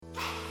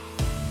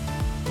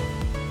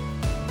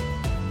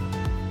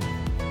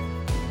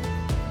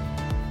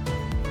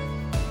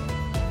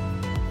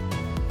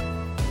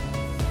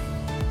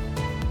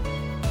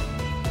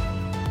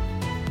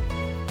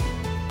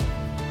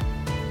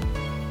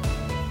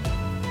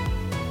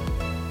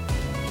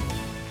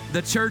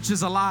The church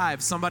is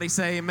alive. Somebody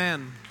say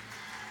amen.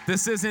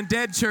 This isn't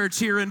dead church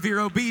here in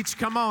Vero Beach.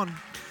 Come on.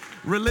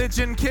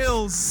 Religion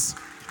kills,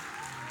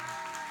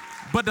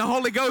 but the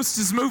Holy Ghost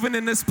is moving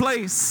in this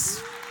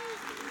place.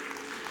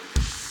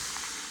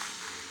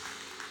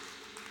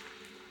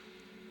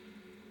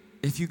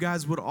 If you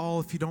guys would all,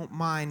 if you don't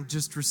mind,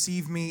 just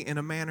receive me in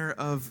a manner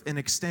of an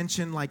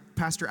extension like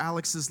Pastor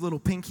Alex's little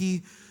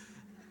pinky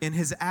in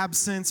his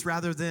absence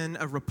rather than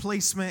a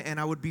replacement.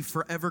 And I would be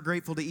forever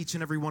grateful to each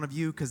and every one of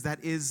you, because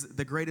that is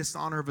the greatest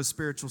honor of a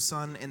spiritual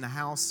son in the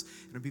house.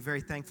 And I'd be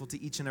very thankful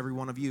to each and every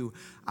one of you.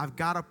 I've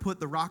got to put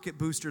the rocket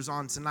boosters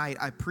on tonight.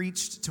 I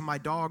preached to my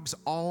dogs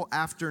all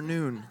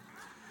afternoon,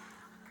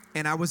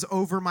 and I was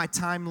over my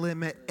time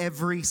limit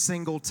every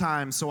single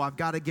time, so I've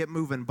got to get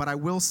moving. But I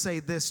will say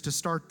this to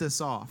start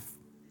this off.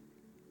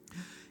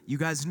 You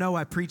guys know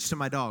I preach to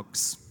my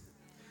dogs.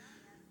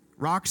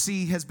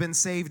 Roxy has been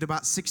saved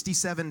about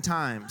 67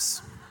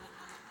 times.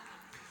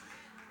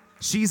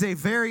 She's a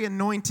very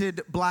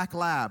anointed black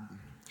lab.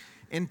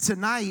 And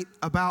tonight,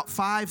 about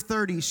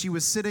 5:30, she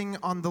was sitting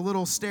on the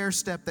little stair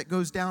step that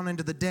goes down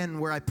into the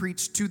den where I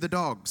preach to the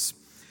dogs.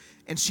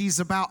 And she's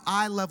about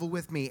eye level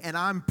with me, and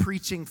I'm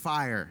preaching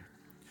fire.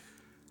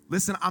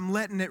 Listen, I'm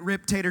letting it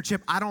rip, Tater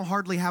Chip. I don't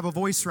hardly have a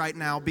voice right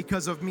now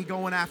because of me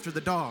going after the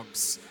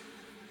dogs.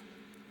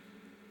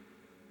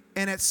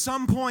 And at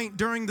some point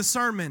during the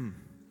sermon,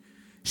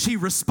 she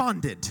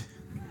responded.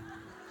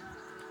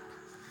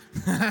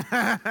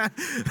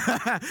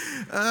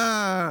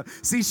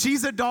 See,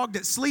 she's a dog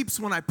that sleeps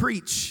when I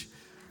preach.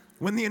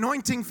 When the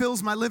anointing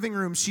fills my living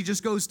room, she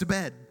just goes to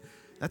bed.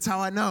 That's how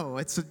I know.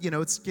 It's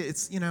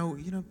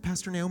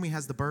Pastor Naomi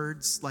has the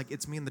birds, like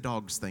it's me and the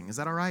dogs thing. Is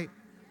that all right?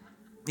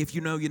 If you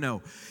know, you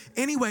know.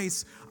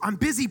 Anyways, I'm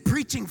busy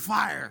preaching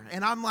fire,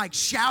 and I'm like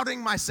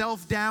shouting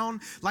myself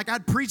down like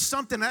I'd preach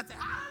something. Then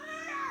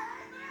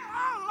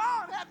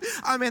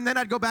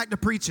I'd go back to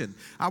preaching.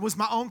 I was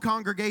my own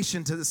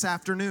congregation to this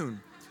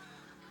afternoon.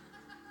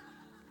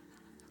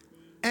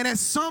 And at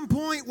some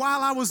point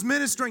while I was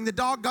ministering, the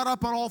dog got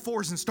up on all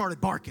fours and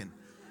started barking.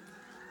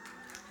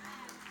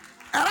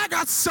 And I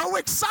got so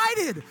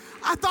excited.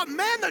 I thought,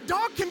 man, the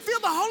dog can feel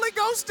the Holy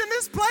Ghost in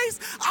this place.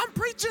 I'm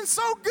preaching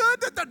so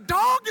good that the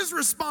dog is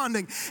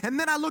responding. And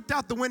then I looked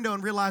out the window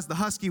and realized the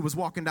husky was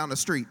walking down the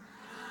street.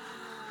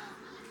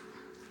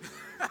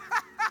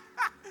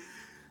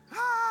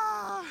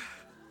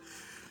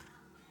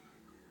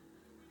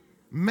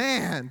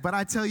 Man, but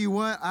I tell you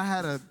what,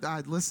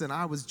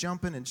 I was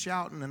jumping and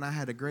shouting, and I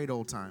had a great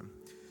old time.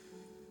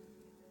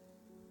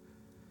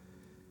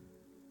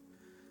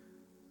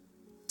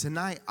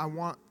 Tonight, I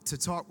want to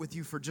talk with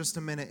you for just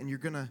a minute, and you're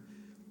going to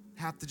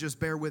have to just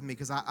bear with me,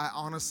 because I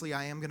honestly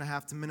am going to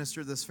have to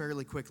minister this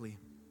fairly quickly.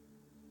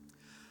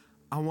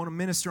 I want to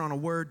minister on a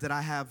word that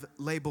I have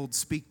labeled,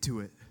 speak to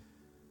it.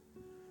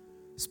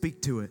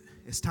 Speak to it.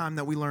 It's time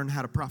that we learn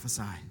how to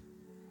prophesy.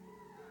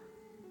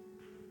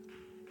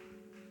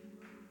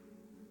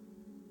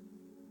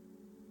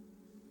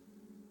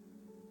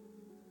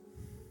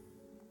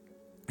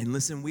 And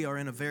listen, we are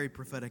in a very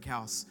prophetic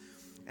house,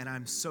 and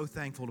I'm so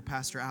thankful to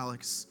Pastor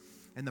Alex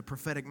and the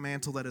prophetic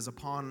mantle that is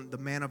upon the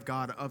man of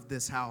God of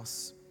this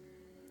house.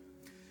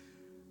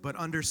 But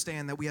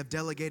understand that we have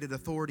delegated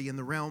authority in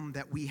the realm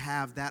that we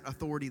have that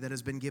authority that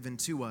has been given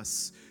to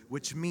us,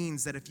 which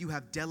means that if you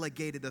have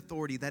delegated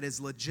authority, that is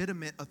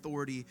legitimate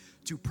authority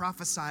to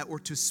prophesy or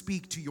to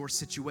speak to your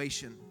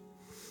situation.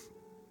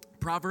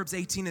 Proverbs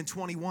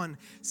 18:21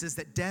 says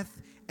that death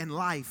and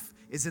life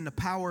is in the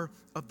power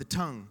of the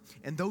tongue,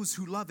 and those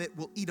who love it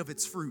will eat of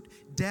its fruit.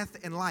 Death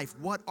and life,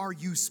 what are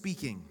you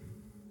speaking?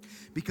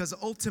 Because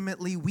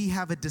ultimately we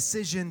have a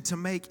decision to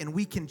make, and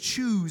we can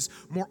choose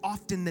more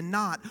often than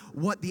not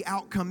what the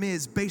outcome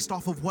is based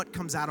off of what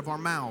comes out of our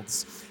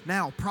mouths.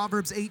 Now,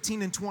 Proverbs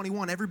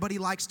 18:21, everybody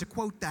likes to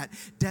quote that.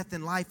 Death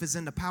and life is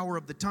in the power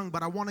of the tongue,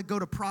 but I want to go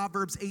to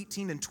Proverbs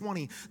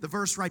 18:20, the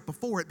verse right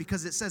before it,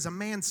 because it says, a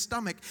man's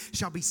stomach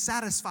shall be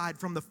satisfied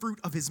from the fruit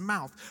of his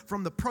mouth.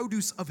 From the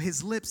produce of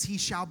his lips he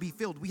shall be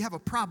filled. We have a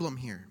problem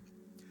here,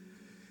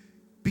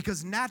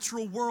 because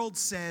natural world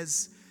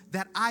says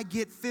that I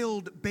get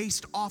filled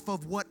based off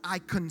of what I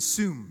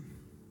consume.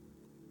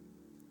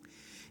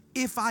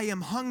 If I am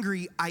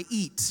hungry, I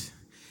eat.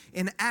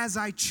 And as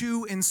I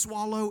chew and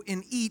swallow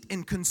and eat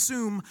and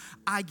consume,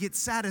 I get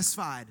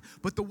satisfied.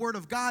 But the Word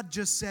of God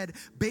just said,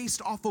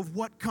 based off of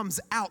what comes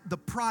out, the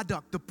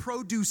product, the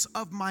produce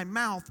of my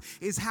mouth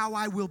is how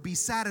I will be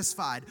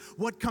satisfied.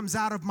 What comes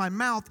out of my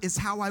mouth is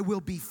how I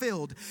will be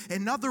filled.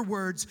 In other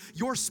words,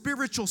 your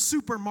spiritual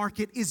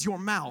supermarket is your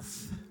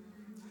mouth.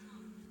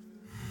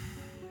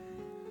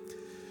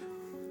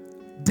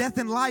 Death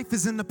and life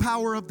is in the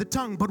power of the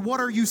tongue, but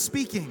what are you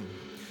speaking?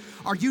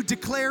 Are you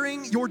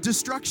declaring your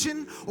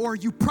destruction, or are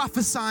you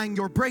prophesying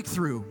your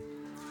breakthrough?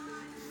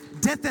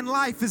 Death and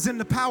life is in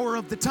the power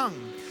of the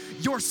tongue.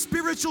 Your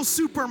spiritual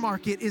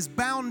supermarket is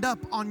bound up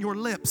on your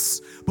lips,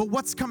 but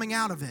what's coming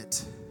out of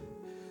it?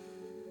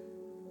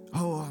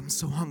 Oh, I'm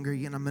so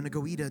hungry and I'm going to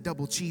go eat a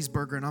double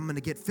cheeseburger and I'm going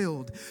to get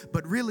filled.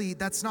 But really,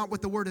 that's not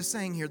what the word is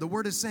saying here. The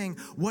word is saying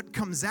what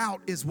comes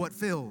out is what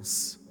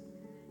fills.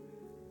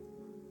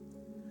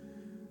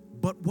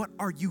 But what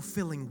are you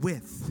filling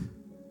with?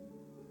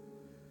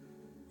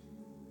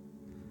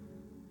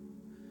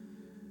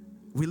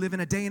 We live in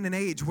a day and an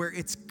age where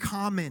it's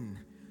common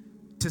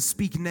to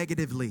speak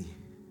negatively.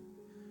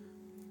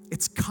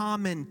 It's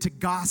common to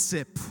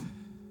gossip.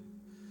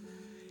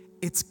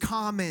 It's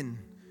common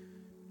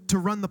to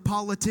run the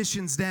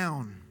politicians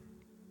down.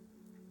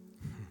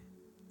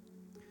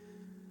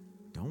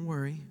 Don't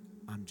worry,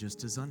 I'm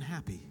just as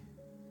unhappy.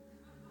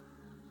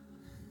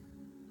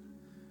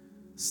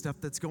 Stuff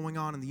that's going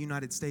on in the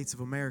United States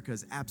of America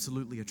is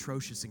absolutely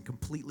atrocious and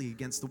completely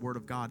against the Word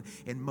of God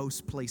in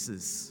most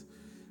places.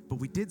 But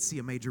we did see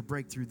a major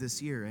breakthrough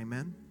this year,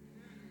 amen?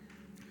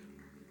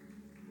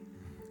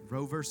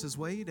 Roe versus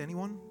Wade,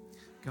 anyone?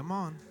 Come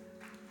on.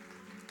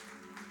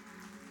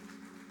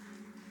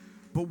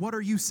 But what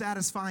are you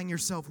satisfying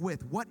yourself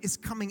with? What is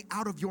coming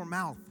out of your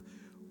mouth?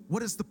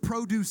 What is the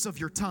produce of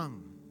your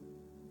tongue?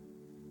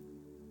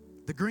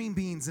 The green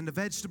beans and the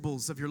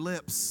vegetables of your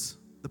lips,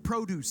 the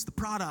produce, the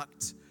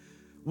product,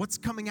 what's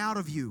coming out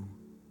of you?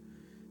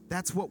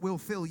 That's what will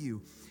fill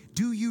you.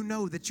 Do you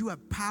know that you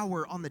have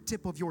power on the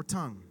tip of your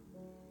tongue?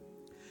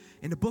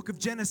 In the book of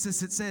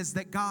Genesis, it says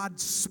that God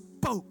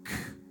spoke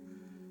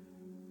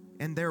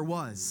and there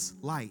was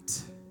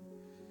light.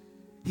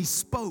 He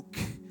spoke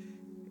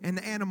and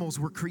the animals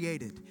were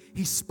created.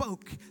 He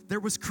spoke.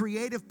 There was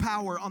creative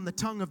power on the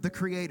tongue of the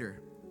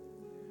Creator.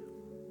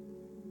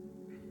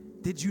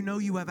 Did you know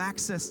you have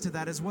access to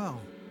that as well?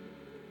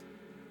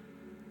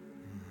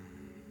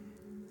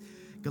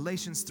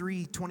 Galatians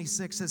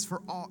 3:26 says,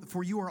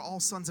 For you are all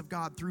sons of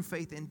God through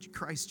faith in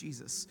Christ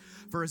Jesus.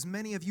 For as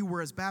many of you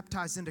were as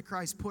baptized into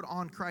Christ, put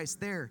on Christ.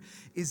 There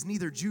is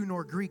neither Jew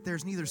nor Greek. There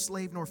is neither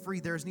slave nor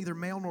free. There is neither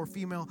male nor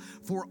female.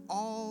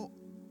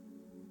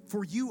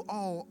 For you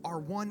all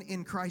are one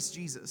in Christ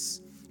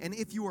Jesus. And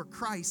if you are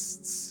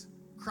Christ's,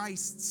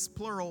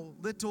 plural,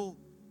 little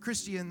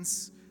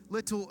Christians,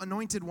 little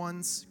anointed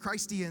ones,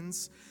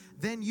 Christians,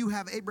 then you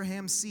have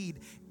Abraham's seed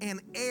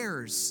and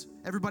heirs.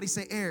 Everybody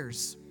say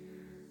heirs.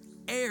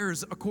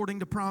 Heirs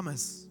according to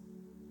promise.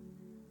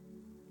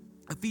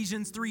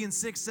 Ephesians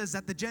 3:6 says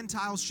that the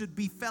Gentiles should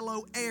be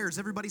fellow heirs.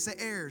 Everybody say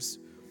heirs.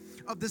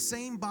 Of the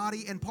same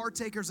body and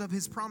partakers of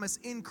his promise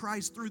in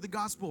Christ through the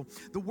gospel.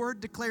 The word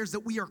declares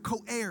that we are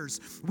co-heirs.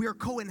 We are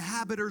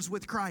co-inhabitors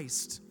with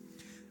Christ.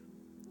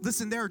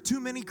 Listen, there are too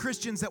many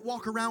Christians that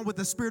walk around with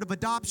the spirit of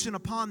adoption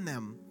upon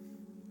them.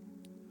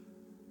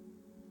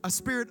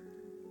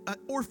 An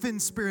orphan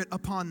spirit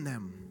upon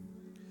them.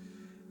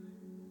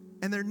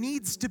 And there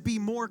needs to be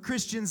more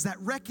Christians that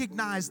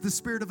recognize the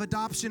spirit of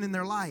adoption in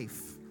their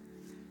life.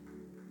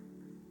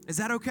 Is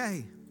that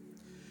okay?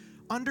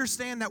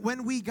 Understand that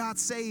when we got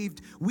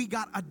saved, we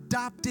got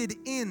adopted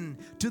in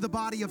to the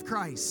body of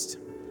Christ.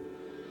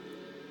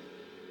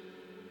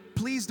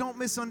 Please don't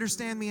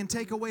misunderstand me and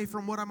take away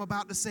from what I'm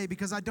about to say,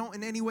 because I don't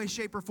in any way,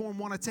 shape, or form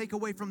want to take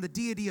away from the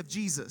deity of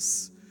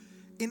Jesus.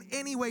 In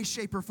any way,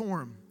 shape, or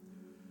form.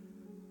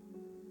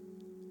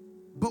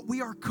 But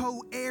we are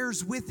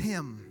co-heirs with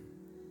him.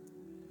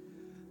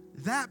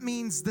 That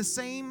means the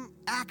same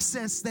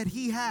access that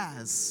he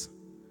has.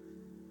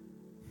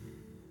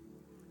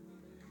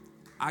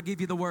 I'll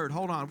give you the word.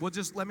 Hold on.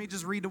 Let me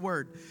just read the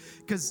word.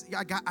 Because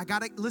I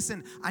got to,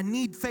 listen, I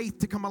need faith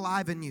to come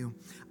alive in you.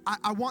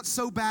 I want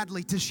so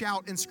badly to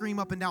shout and scream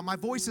up and down. My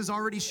voice is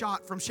already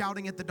shot from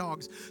shouting at the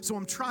dogs. So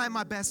I'm trying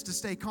my best to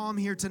stay calm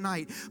here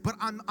tonight. But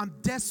I'm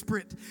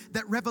desperate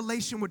that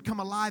revelation would come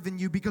alive in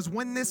you, because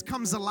when this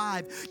comes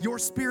alive, your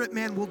spirit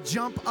man will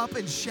jump up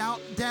and shout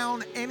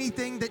down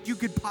anything that you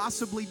could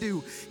possibly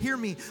do. Hear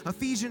me.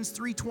 Ephesians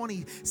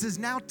 3:20 says,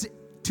 now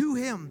to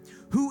him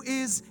who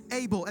is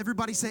able.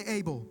 Everybody say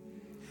able.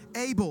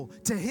 Able.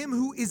 To him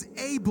who is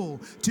able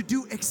to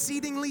do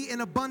exceedingly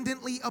and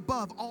abundantly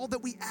above all that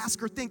we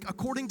ask or think,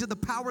 according to the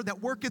power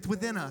that worketh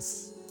within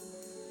us.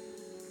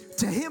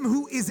 To him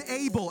who is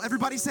able.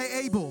 Everybody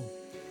say able.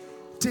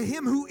 To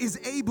him who is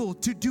able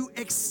to do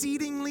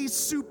exceedingly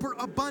super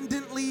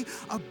abundantly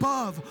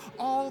above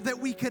all that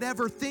we could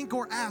ever think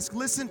or ask.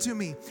 Listen to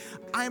me.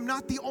 I am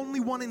not the only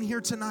one in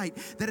here tonight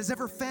that has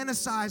ever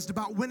fantasized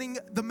about winning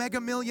the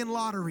Mega Million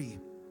lottery.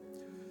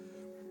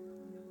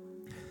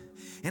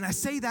 And I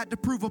say that to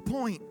prove a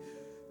point,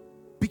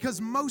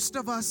 because most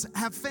of us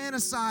have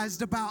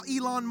fantasized about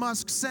Elon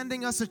Musk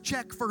sending us a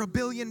check for $1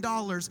 billion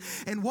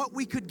and what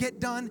we could get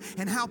done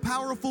and how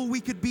powerful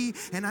we could be.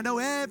 And I know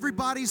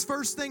everybody's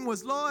first thing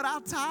was, Lord, I'll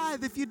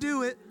tithe if you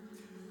do it.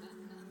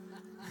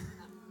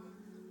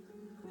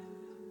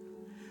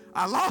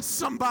 I lost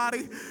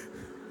somebody.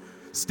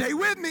 Stay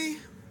with me.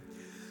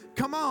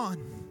 Come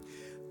on.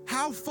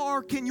 How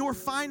far can your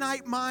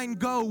finite mind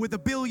go with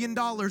 $1 billion?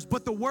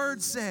 But the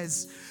word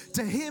says,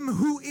 to him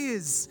who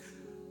is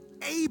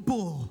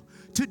able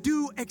to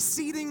do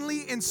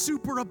exceedingly and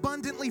super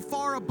abundantly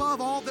far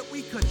above all that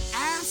we could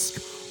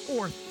ask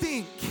or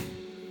think.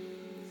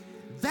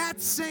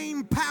 that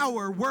same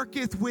power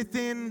worketh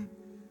within.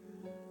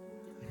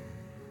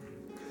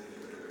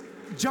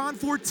 John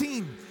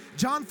 14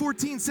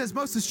 says,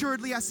 most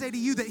assuredly I say to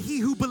you that he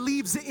who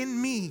believes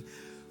in me,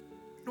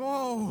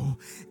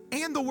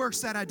 and the works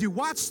that I do.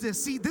 Watch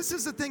this. See, this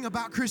is the thing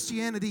about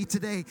Christianity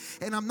today,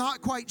 and I'm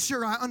not quite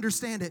sure I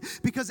understand it,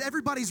 because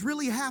everybody's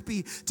really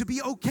happy to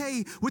be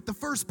okay with the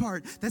first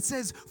part that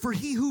says, for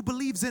he who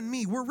believes in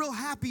me. We're real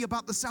happy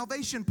about the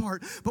salvation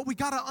part, but we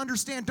got to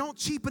understand, don't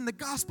cheapen the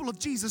gospel of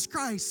Jesus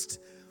Christ.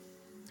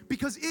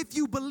 Because if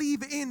you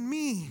believe in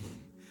me,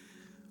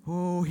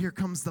 here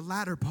comes the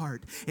latter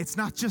part. It's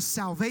not just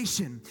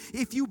salvation.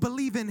 If you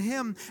believe in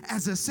him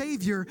as a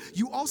savior,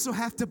 you also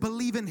have to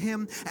believe in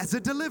him as a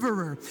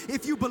deliverer.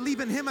 If you believe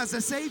in him as a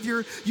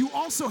savior, you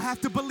also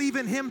have to believe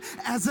in him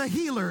as a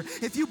healer.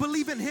 If you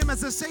believe in him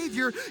as a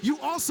savior, you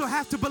also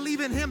have to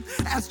believe in him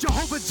as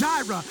Jehovah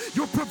Jireh,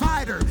 your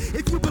provider.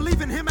 If you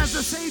believe in him as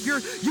a savior,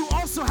 you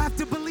also have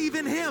to believe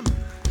in him.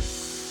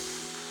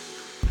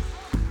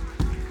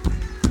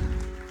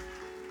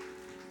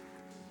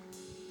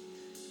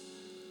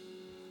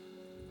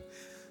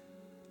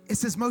 It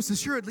says, most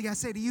assuredly I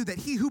say to you that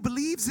he who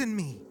believes in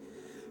me,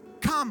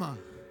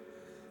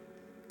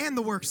 and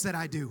the works that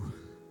I do.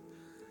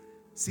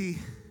 See,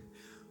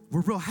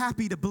 we're real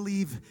happy to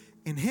believe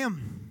in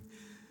him,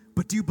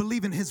 but do you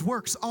believe in his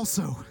works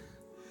also?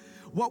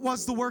 What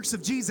was the works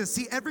of Jesus?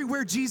 See,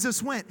 everywhere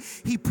Jesus went,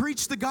 he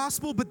preached the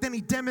gospel, but then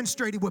he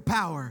demonstrated with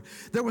power.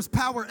 There was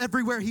power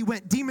everywhere he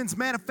went. Demons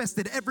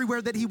manifested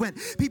everywhere that he went.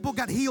 People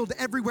got healed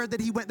everywhere that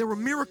he went. There were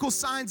miracles,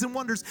 signs, and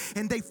wonders,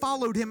 and they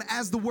followed him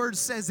as the word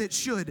says it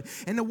should.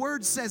 And the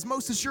word says,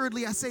 most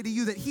assuredly I say to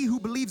you that he who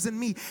believes in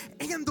me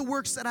and the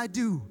works that I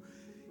do,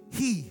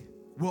 he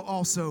will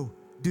also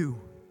do.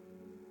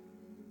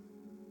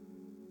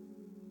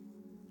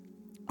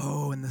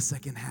 In the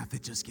second half,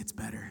 it just gets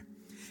better.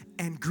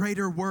 And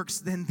greater works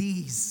than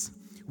these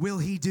will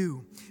he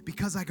do,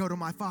 because I go to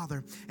my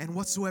Father. And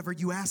whatsoever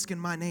you ask in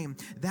my name,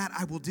 that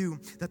I will do,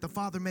 that the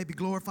Father may be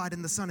glorified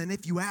in the Son. And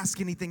if you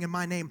ask anything in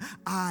my name,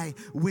 I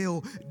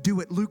will do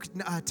it. Luke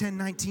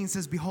 10:19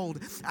 says, behold,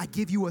 I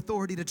give you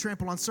authority to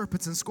trample on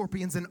serpents and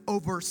scorpions and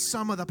over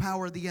some of the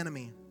power of the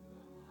enemy.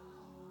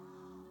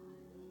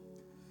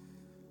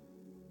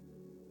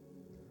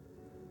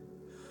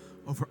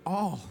 Over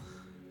all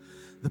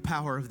the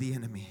power of the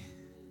enemy.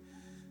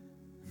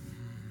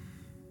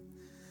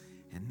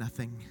 And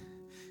nothing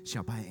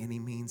shall by any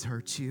means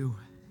hurt you.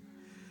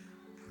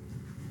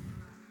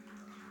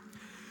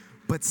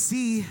 But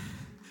see,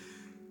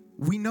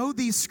 we know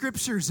these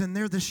scriptures, and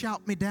they're the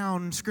shout me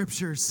down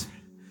scriptures.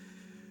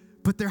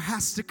 But there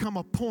has to come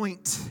a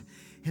point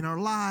in our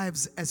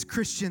lives as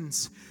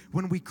Christians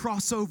when we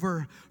cross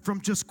over from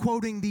just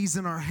quoting these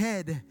in our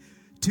head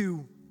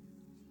to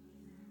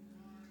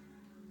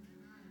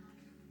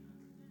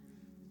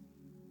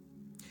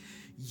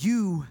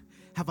you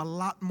have a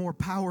lot more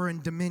power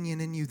and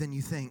dominion in you than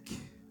you think.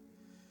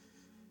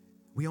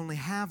 We only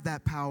have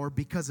that power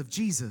because of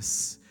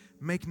Jesus.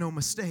 Make no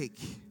mistake.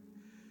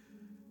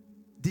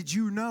 Did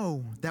you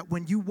know that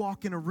when you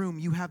walk in a room,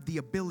 you have the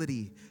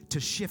ability to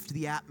shift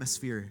the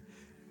atmosphere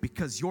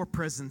because your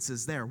presence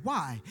is there?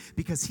 Why?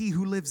 Because he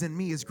who lives in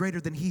me is greater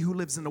than he who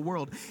lives in the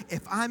world.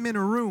 If I'm in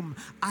a room,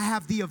 I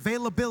have the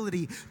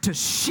availability to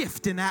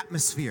shift an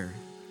atmosphere.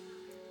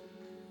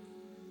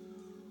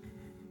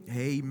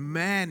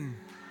 Amen.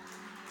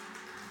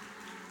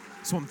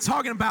 That's what I'm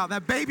talking about.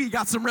 That baby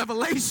got some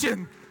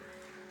revelation.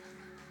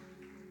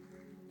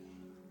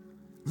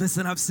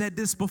 Listen, I've said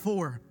this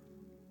before,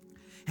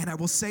 and I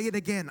will say it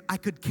again. I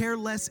could care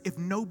less if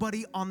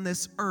nobody on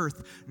this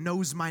earth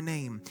knows my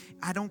name.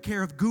 I don't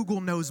care if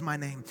Google knows my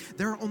name.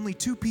 There are only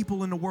two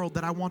people in the world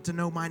that I want to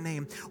know my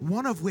name,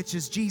 one of which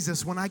is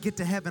Jesus. When I get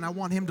to heaven, I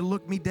want him to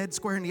look me dead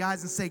square in the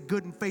eyes and say,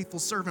 good and faithful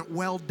servant,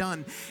 well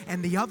done.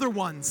 And the other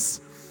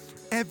ones,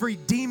 every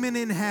demon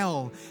in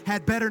hell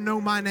had better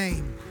know my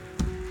name.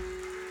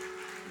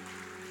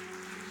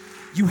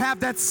 You have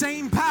that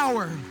same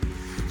power.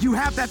 You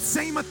have that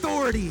same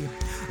authority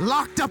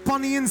locked up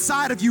on the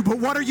inside of you, but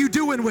what are you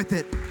doing with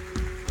it?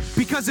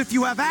 Because if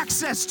you have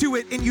access to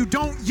it and you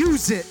don't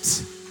use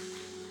it,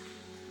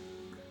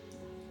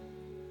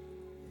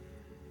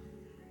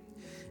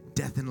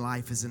 death and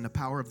life is in the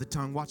power of the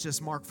tongue. Watch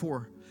this, Mark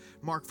 4.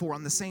 Mark 4,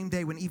 on the same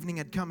day when evening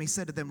had come, he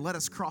said to them, let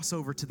us cross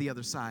over to the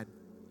other side.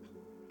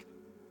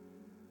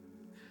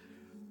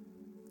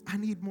 I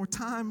need more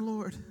time,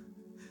 Lord.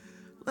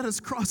 Let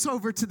us cross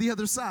over to the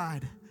other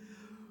side.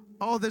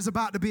 There's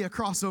about to be a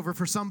crossover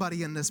for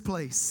somebody in this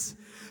place.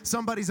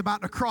 Somebody's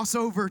about to cross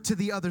over to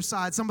the other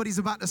side. Somebody's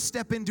about to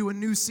step into a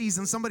new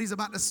season. Somebody's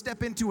about to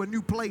step into a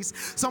new place.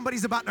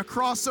 Somebody's about to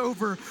cross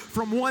over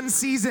from one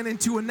season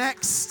into a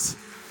next.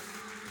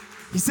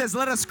 He says,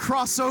 let us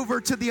cross over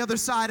to the other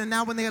side. And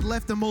now when they had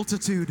left the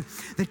multitude,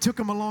 they took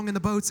him along in the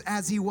boats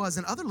as he was.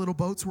 And other little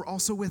boats were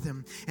also with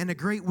him. And a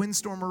great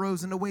windstorm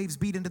arose, and the waves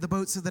beat into the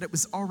boat so that it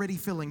was already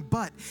filling.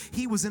 But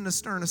he was in the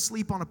stern,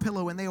 asleep on a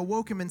pillow. And they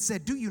awoke him and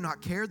said, do you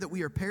not care that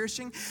we are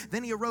perishing?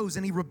 Then he arose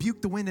and he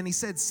rebuked the wind, and he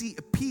said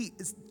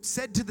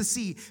to the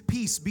sea,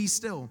 peace, be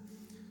still.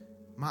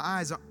 My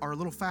eyes are a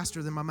little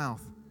faster than my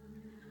mouth.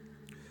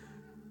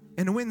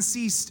 And the wind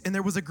ceased, and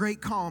there was a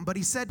great calm. But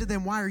he said to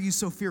them, why are you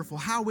so fearful?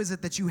 How is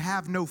it that you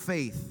have no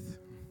faith?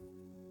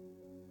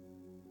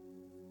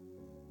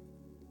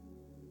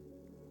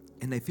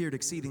 And they feared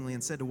exceedingly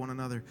and said to one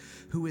another,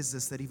 who is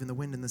this that even the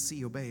wind and the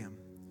sea obey him?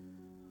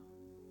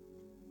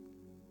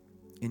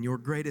 In your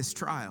greatest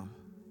trial,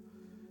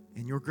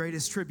 in your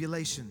greatest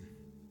tribulation,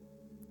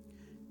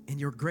 in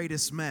your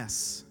greatest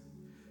mess,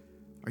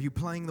 are you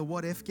playing the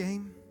what if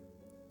game?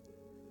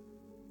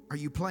 Are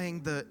you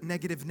playing the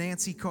negative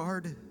Nancy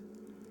card?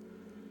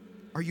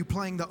 Are you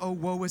playing the oh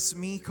woe is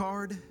me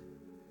card?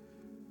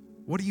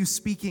 What are you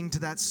speaking to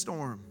that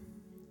storm?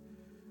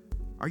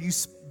 Are you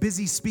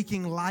busy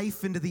speaking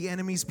life into the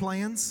enemy's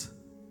plans?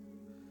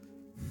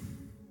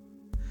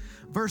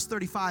 Verse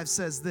 35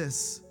 says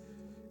this,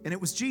 and it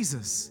was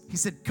Jesus. He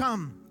said,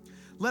 come,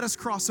 let us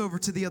cross over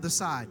to the other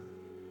side.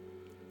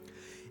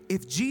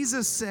 If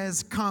Jesus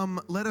says,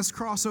 come, let us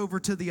cross over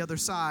to the other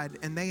side,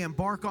 and they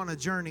embark on a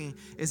journey,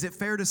 is it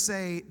fair to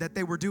say that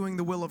they were doing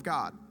the will of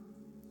God?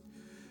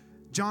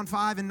 John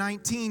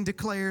 5:19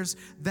 declares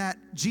that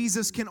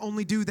Jesus can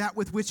only do that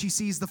with which he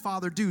sees the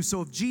Father do.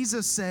 So if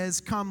Jesus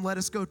says, come, let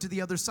us go to the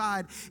other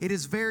side, it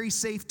is very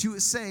safe to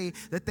say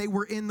that they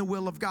were in the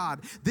will of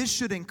God. This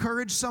should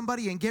encourage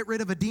somebody and get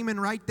rid of a demon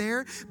right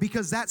there,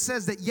 because that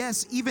says that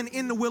yes, even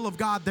in the will of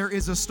God, there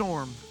is a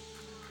storm.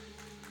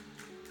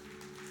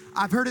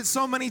 I've heard it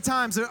so many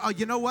times.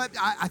 You know what?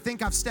 I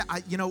think it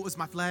was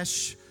my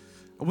flesh.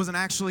 I wasn't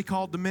actually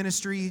called to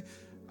ministry.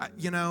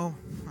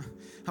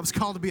 I was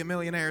called to be a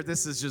millionaire.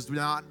 This is just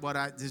not what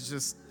it's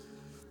just.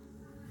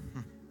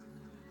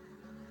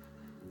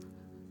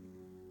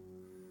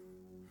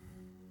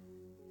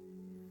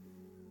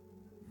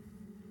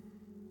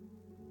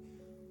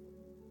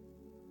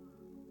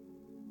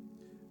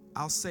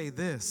 I'll say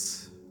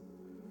this.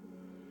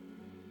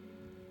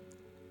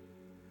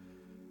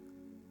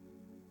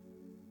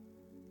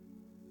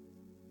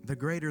 The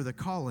greater the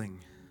calling,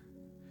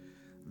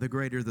 the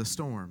greater the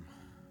storm.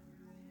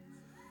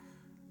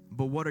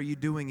 But what are you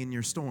doing in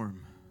your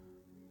storm?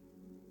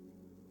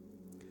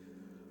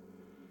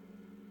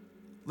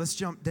 Let's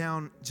jump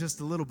down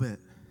just a little bit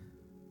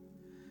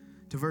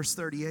to verse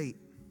 38.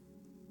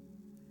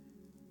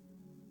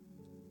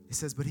 He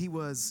says, but he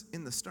was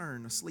in the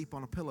stern, asleep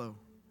on a pillow.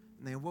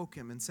 And they awoke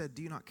him and said,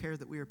 do you not care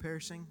that we are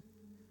perishing?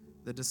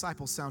 The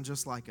disciples sound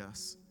just like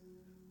us.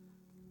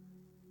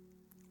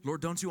 Lord,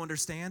 don't you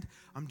understand?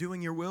 I'm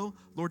doing your will.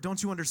 Lord,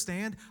 don't you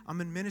understand? I'm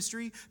in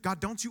ministry.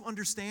 God, don't you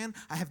understand?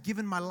 I have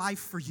given my life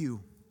for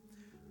you.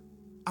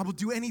 I will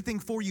do anything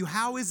for you.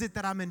 How is it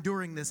that I'm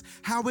enduring this?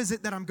 How is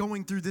it that I'm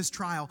going through this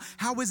trial?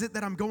 How is it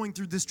that I'm going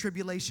through this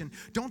tribulation?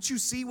 Don't you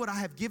see what I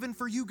have given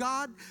for you,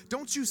 God?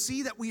 Don't you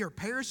see that we are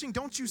perishing?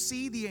 Don't you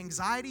see the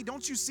anxiety?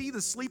 Don't you see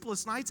the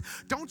sleepless nights?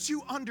 Don't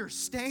you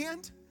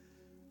understand?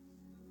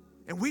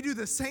 And we do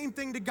the same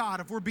thing to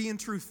God if we're being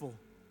truthful.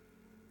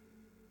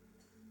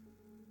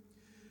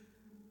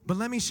 But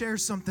let me share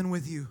something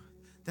with you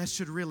that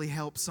should really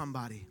help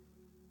somebody.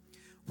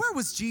 Where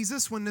was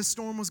Jesus when this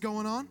storm was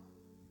going on?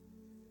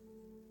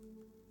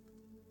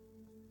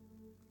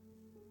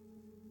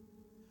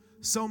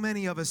 So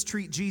many of us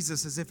treat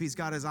Jesus as if he's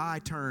got his eye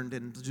turned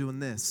and doing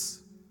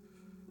this.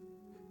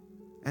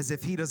 As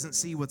if he doesn't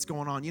see what's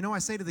going on. I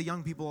say to the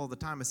young people all the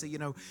time, I say,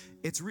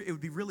 it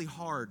would be really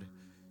hard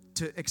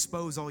to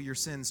expose all your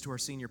sins to our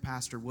senior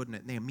pastor, wouldn't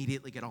it? And they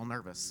immediately get all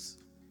nervous.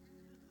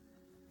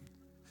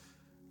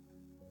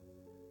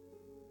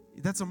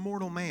 That's a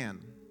mortal man.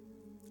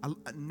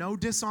 No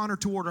dishonor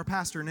toward our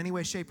pastor in any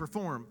way, shape, or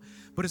form.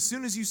 But as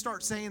soon as you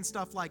start saying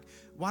stuff like,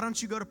 why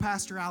don't you go to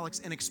Pastor Alex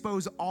and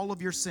expose all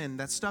of your sin?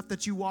 That stuff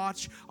that you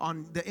watch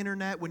on the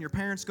internet when your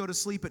parents go to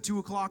sleep at 2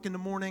 o'clock in the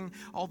morning,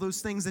 all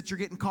those things that you're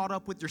getting caught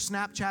up with your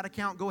Snapchat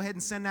account, go ahead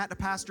and send that to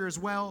Pastor as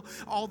well.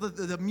 All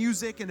the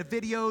music and the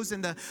videos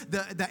and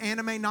the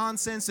anime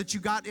nonsense that you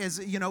got as,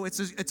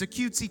 it's a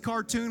cutesy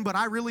cartoon, but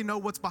I really know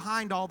what's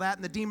behind all that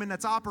and the demon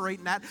that's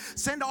operating that.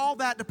 Send all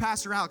that to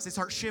Pastor Alex. They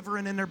start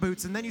shivering in their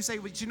boots. And then you say,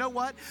 well, you know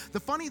what? The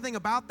funny thing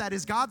about that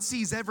is God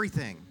sees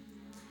everything.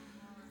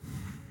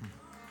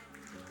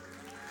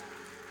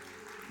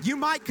 You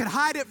could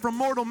hide it from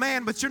mortal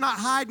man, but you're not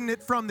hiding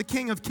it from the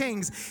King of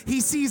Kings. He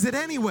sees it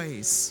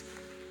anyways.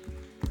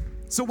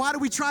 So why do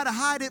we try to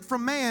hide it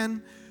from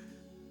man,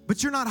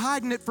 but you're not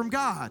hiding it from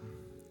God?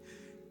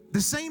 The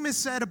same is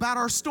said about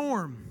our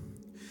storm,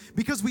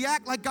 because we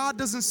act like God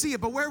doesn't see it.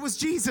 But where was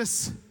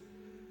Jesus?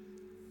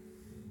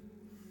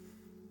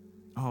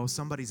 Oh,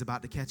 somebody's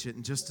about to catch it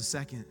in just a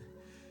second.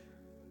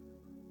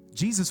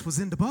 Jesus was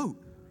in the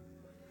boat.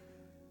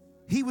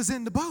 He was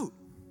in the boat.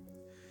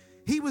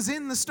 He was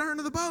in the stern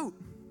of the boat.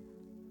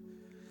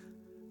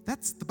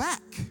 That's the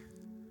back.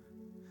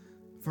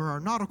 For our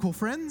nautical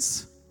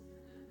friends,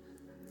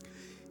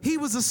 he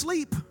was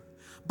asleep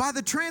by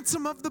the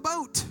transom of the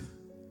boat,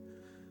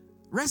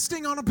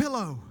 resting on a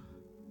pillow.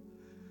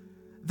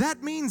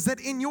 That means that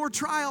in your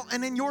trial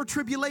and in your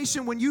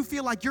tribulation, when you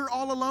feel like you're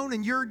all alone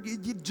and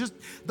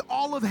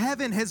all of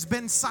heaven has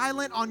been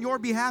silent on your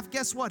behalf,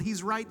 guess what?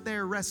 He's right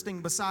there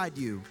resting beside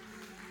you.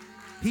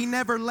 He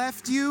never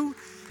left you.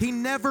 He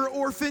never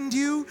orphaned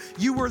you.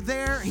 You were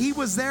there. He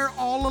was there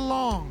all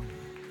along.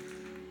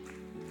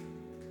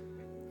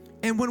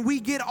 And when we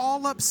get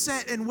all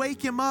upset and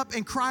wake him up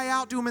and cry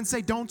out to him and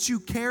say, "Don't you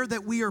care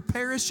that we are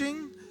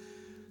perishing?"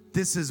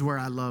 This is where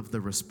I love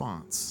the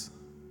response.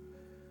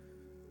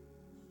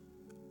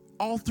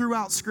 All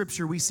throughout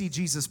Scripture, we see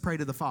Jesus pray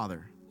to the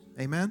Father.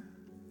 Amen?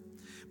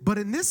 But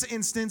in this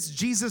instance,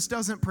 Jesus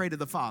doesn't pray to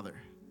the Father.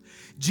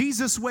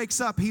 Jesus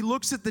wakes up, he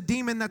looks at the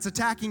demon that's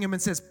attacking him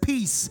and says,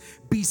 "Peace,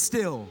 be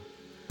still."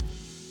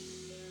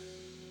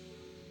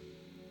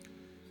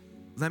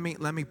 Let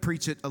me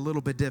preach it a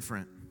little bit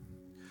different.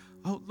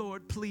 Oh,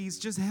 Lord, please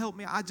just help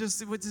me.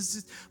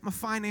 My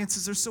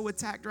finances are so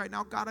attacked right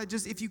now. God,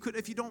 if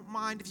you don't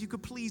mind, if you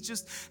could please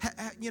just,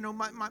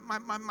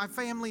 my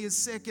family is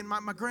sick and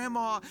my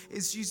grandma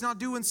she's not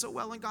doing so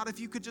well. And God, if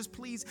you could just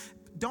please,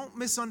 don't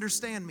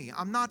misunderstand me.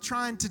 I'm not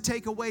trying to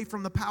take away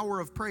from the power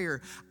of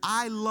prayer.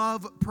 I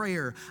love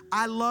prayer.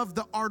 I love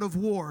the art of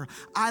war.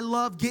 I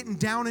love getting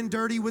down and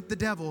dirty with the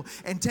devil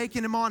and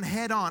taking him on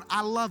head on.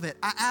 I love it.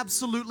 I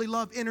absolutely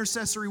love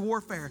intercessory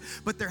warfare.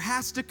 But there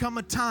has to come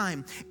a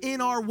time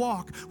in our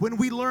walk when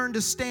we learn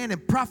to stand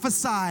and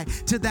prophesy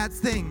to that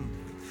thing.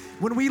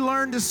 When we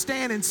learn to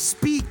stand and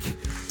speak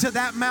to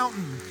that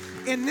mountain.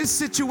 In this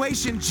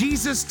situation,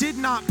 Jesus did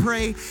not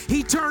pray.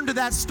 He turned to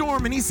that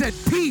storm and he said,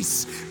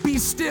 "Peace, be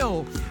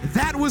still."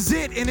 That was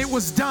it, and it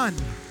was done.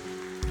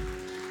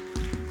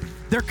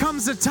 There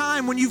comes a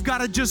time when you've got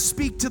to just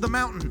speak to the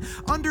mountain.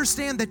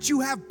 Understand that you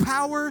have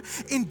power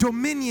and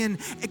dominion,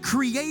 a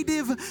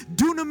creative,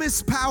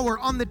 dunamis power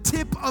on the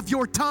tip of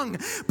your tongue,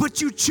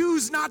 but you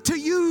choose not to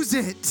use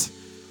it.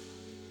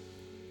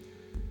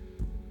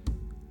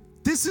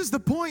 This is the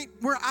point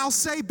where I'll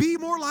say, be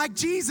more like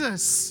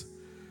Jesus.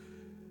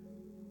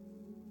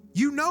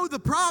 You know the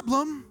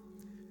problem.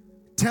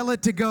 Tell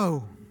it to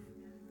go.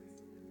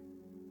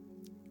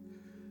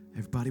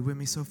 Everybody with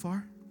me so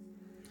far?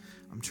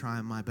 I'm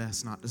trying my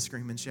best not to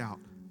scream and shout.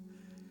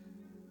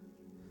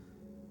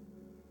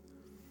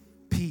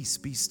 Peace,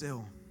 be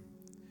still.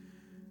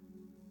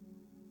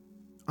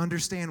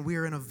 Understand, we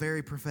are in a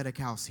very prophetic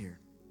house here.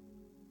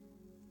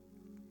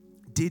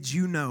 Did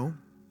you know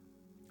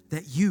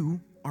that you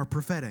are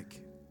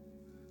prophetic?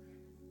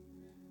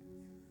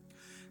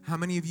 How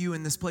many of you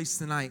in this place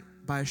tonight,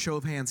 by a show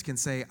of hands, can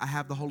say, "I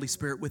have the Holy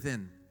Spirit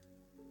within"?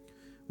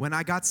 When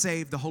I got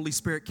saved, the Holy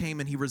Spirit came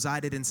and he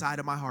resided inside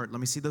of my heart. Let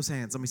me see those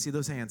hands. Let me see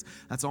those hands.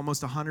 That's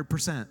almost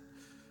 100%.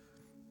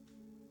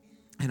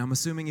 And I'm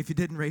assuming if you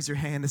didn't raise your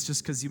hand, it's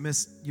just because you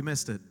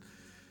missed it.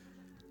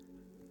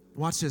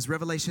 Watch this.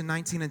 Revelation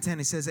 19:10.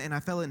 He says, "And I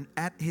fell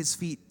at his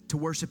feet to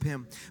worship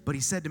him. But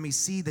he said to me,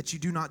 'See that you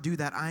do not do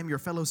that. I am your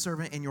fellow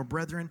servant and your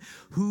brethren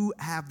who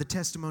have the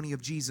testimony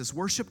of Jesus.'"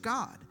 Worship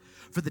God.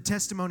 For the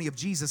testimony of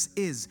Jesus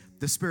is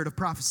the spirit of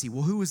prophecy.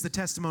 Well, who is the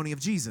testimony of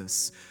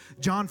Jesus?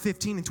 John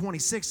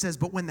 15:26 says,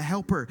 "But when the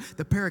Helper,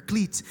 the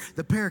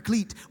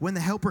Paraclete, when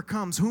the Helper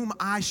comes, whom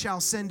I shall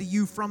send to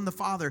you from the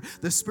Father,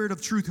 the Spirit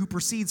of truth who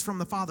proceeds from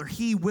the Father,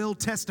 he will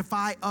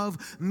testify of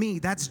me."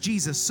 That's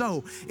Jesus.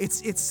 So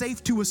it's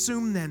safe to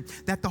assume then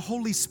that the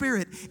Holy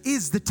Spirit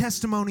is the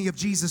testimony of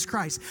Jesus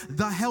Christ.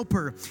 The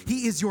Helper.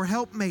 He is your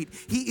helpmate.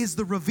 He is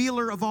the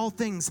revealer of all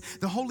things.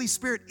 The Holy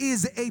Spirit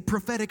is a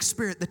prophetic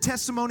spirit. The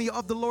testimony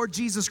of the Lord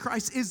Jesus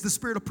Christ is the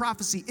spirit of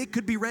prophecy. It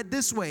could be read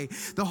this way: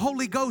 the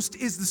Holy Ghost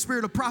is the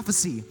spirit of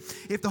prophecy.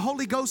 If the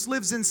Holy Ghost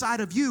lives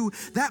inside of you,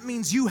 that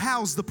means you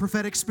house the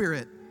prophetic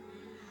spirit.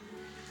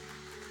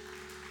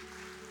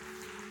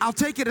 I'll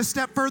take it a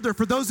step further.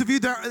 For those of you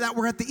that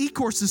were at the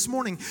e-course this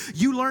morning,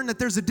 you learned that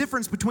there's a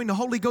difference between the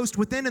Holy Ghost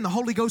within and the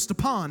Holy Ghost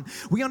upon.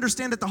 We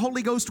understand that the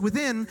Holy Ghost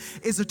within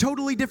is a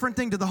totally different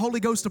thing to the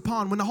Holy Ghost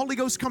upon. When the Holy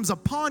Ghost comes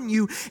upon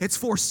you, it's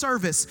for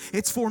service,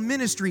 it's for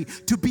ministry,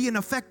 to be an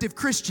effective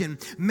Christian.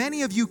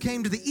 Many of you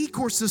came to the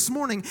e-course this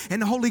morning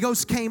and the Holy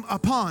Ghost came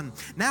upon.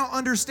 Now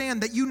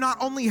understand that you not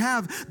only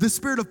have the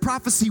spirit of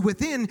prophecy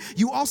within,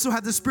 you also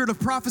have the spirit of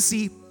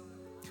prophecy.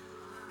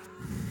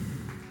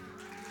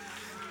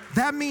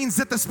 That means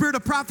that the spirit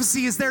of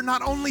prophecy is there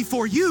not only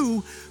for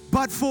you,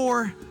 but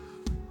for,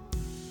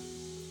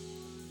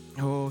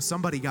 oh,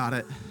 somebody got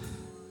it.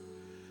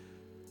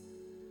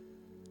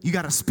 You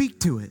got to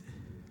speak to it.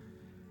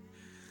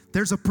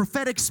 There's a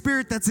prophetic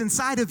spirit that's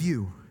inside of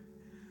you.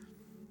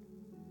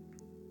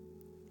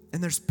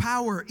 And there's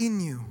power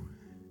in you.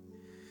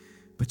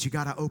 But you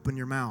got to open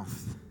your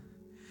mouth.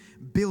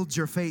 Build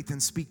your faith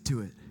and speak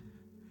to it.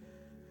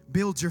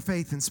 Build your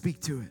faith and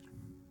speak to it.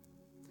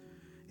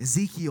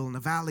 Ezekiel in the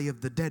valley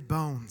of the dead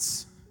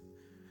bones,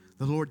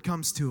 the Lord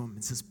comes to him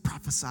and says,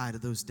 "Prophesy to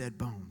those dead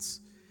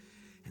bones."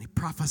 And he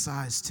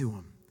prophesies to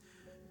him.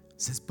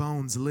 says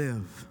bones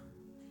live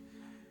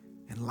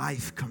and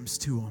life comes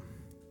to them.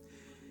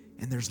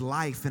 And there's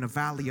life in a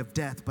valley of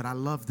death, but I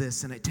love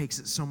this, and it takes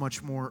it so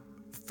much more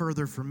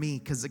further for me,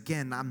 because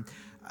again,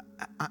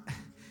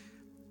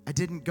 I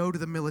didn't go to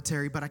the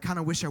military, but I kind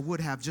of wish I would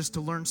have, just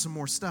to learn some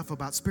more stuff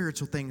about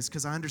spiritual things,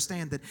 because I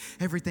understand that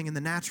everything in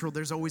the natural,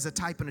 there's always a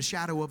type and a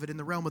shadow of it in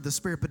the realm of the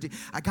spirit. But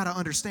I got to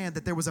understand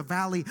that there was a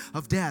valley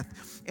of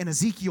death, and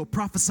Ezekiel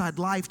prophesied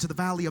life to the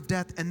valley of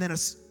death, and then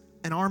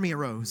an army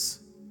arose.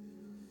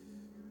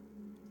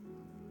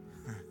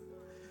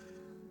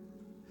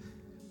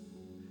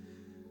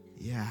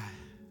 Yeah,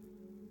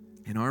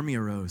 an army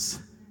arose.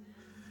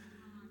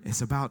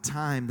 It's about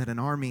time that an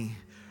army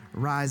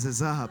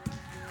rises up.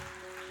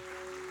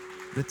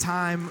 The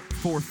time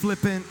for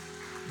flippant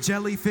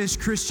jellyfish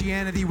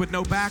Christianity with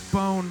no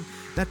backbone,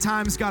 that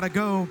time's got to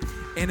go,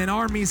 and an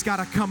army's got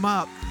to come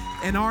up.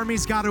 An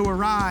army's got to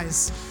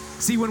arise.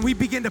 See, when we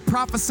begin to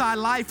prophesy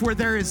life where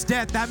there is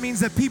death, that means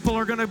that people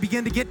are going to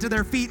begin to get to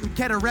their feet and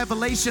get a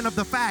revelation of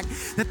the fact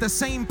that the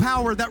same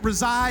power that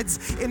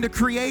resides in the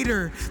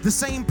Creator, the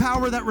same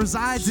power that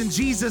resides in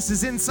Jesus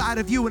is inside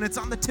of you, and it's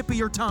on the tip of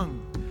your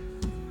tongue.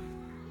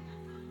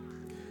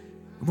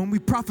 When we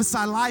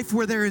prophesy life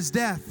where there is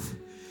death,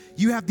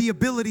 you have the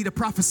ability to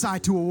prophesy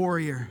to a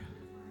warrior.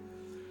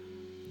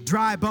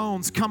 Dry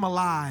bones come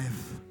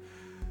alive.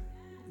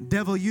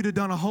 Devil, you'd have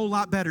done a whole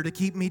lot better to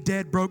keep me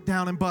dead, broke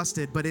down, and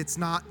busted, but it's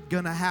not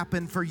gonna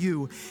happen for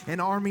you. An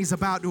army's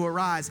about to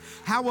arise.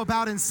 How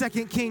about in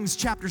 2 Kings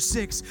chapter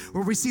 6,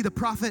 where we see the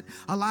prophet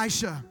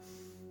Elisha,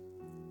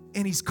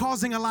 and he's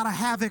causing a lot of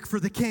havoc for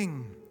the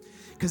king,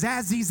 because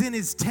as he's in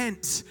his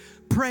tent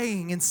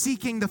praying and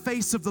seeking the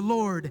face of the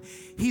Lord,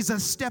 he's a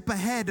step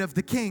ahead of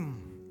the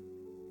king,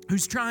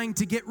 who's trying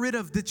to get rid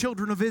of the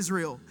children of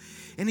Israel.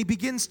 And he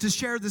begins to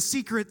share the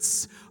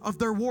secrets of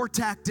their war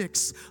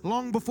tactics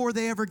long before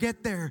they ever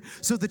get there.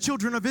 So the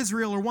children of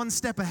Israel are one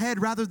step ahead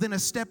rather than a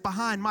step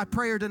behind. My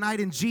prayer tonight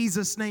in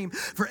Jesus' name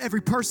for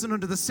every person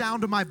under the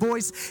sound of my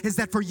voice is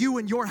that for you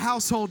and your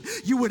household,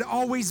 you would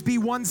always be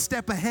one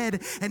step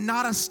ahead and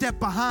not a step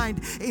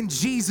behind, in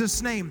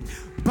Jesus' name.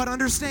 But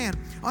understand,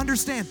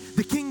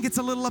 the king gets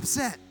a little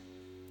upset.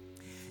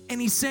 And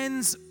he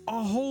sends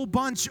a whole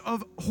bunch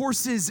of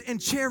horses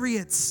and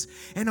chariots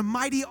and a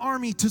mighty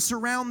army to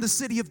surround the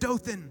city of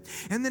Dothan.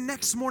 And the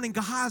next morning,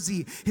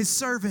 Gehazi, his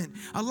servant,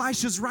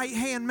 Elisha's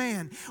right-hand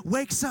man,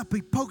 wakes up.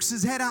 He pokes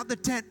his head out the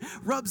tent,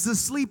 rubs the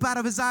sleep out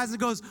of his eyes, and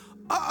goes,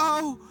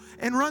 uh-oh,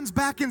 and runs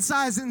back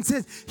inside and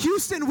says,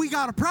 Houston, we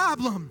got a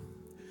problem.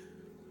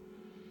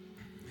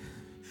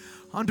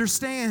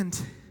 Understand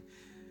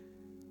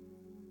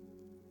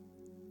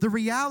the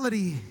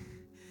reality.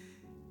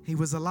 He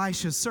was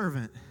Elisha's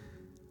servant,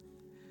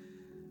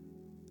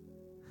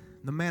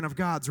 the man of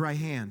God's right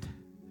hand,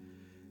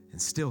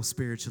 and still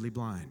spiritually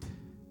blind.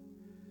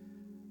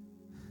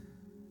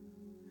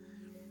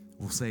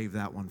 We'll save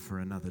that one for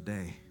another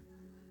day.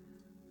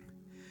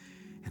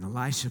 And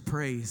Elisha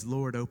prays,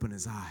 Lord, open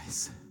his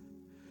eyes.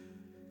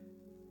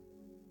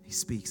 He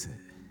speaks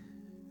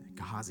it.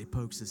 Gehazi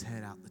pokes his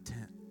head out the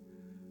tent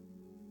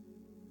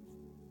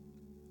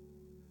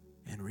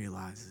and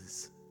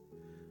realizes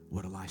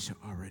what Elisha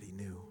already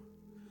knew,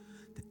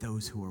 that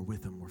those who were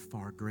with him were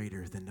far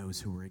greater than those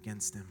who were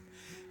against him.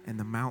 And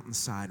the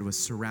mountainside was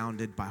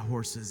surrounded by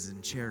horses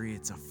and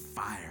chariots of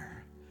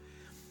fire.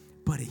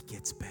 But it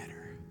gets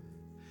better,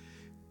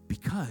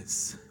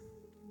 because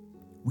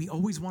we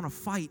always want to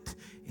fight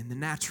in the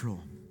natural.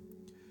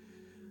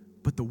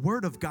 But the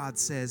Word of God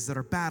says that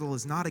our battle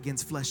is not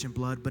against flesh and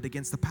blood, but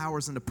against the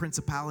powers and the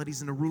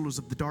principalities and the rulers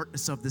of the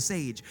darkness of this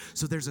age.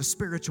 So there's a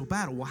spiritual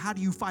battle. Well, how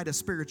do you fight a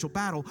spiritual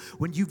battle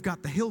when you've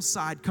got the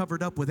hillside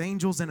covered up with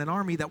angels and an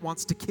army that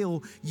wants to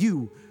kill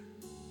you?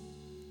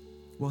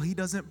 Well, he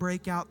doesn't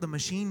break out the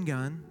machine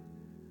gun.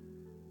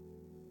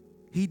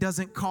 He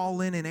doesn't call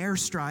in an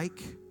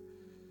airstrike,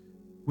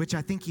 which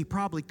I think he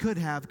probably could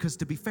have, because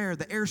to be fair,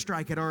 the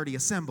airstrike had already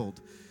assembled.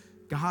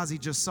 Gehazi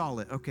just saw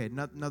it. Okay,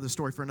 another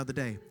story for another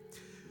day.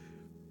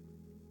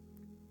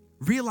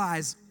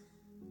 Realize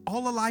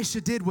all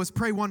Elisha did was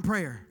pray one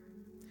prayer.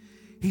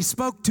 He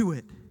spoke to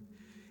it,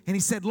 and he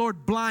said,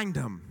 Lord, blind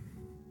them.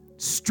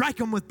 Strike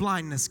them with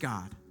blindness,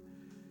 God.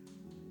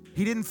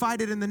 He didn't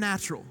fight it in the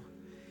natural.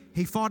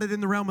 He fought it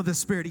in the realm of the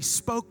Spirit. He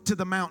spoke to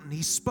the mountain.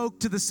 He spoke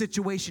to the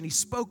situation. He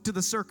spoke to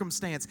the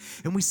circumstance,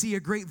 and we see a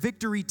great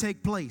victory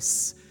take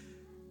place.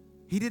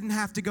 He didn't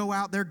have to go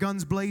out there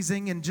guns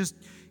blazing and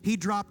he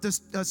dropped a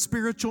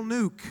spiritual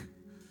nuke.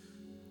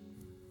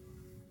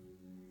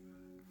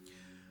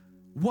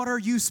 What are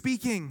you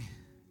speaking?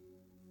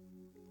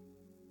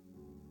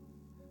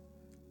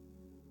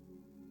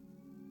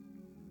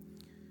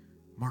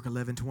 Mark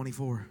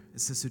 11:24.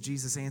 It says, so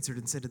Jesus answered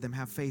and said to them,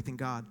 have faith in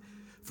God.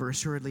 For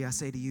assuredly I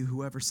say to you,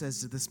 whoever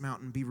says to this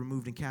mountain, be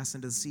removed and cast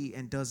into the sea,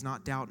 and does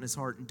not doubt in his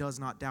heart, and does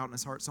not doubt in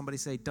his heart. Somebody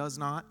say, does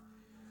not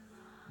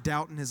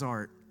doubt in his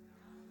heart,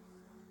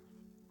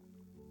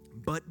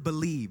 but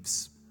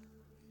believes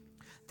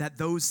that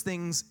those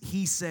things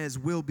he says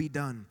will be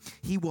done.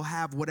 He will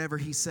have whatever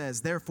he says.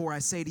 Therefore, I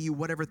say to you,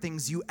 whatever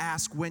things you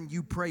ask when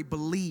you pray,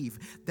 believe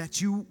that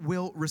you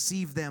will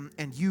receive them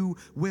and you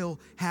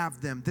will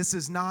have them. This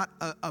is not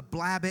a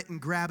blab it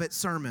and grab it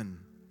sermon.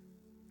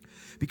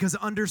 Because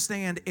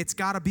understand, it's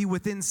got to be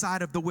within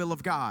inside of the will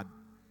of God.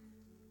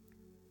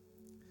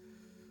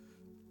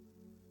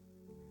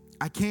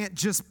 I can't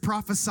just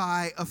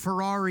prophesy a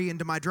Ferrari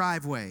into my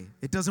driveway.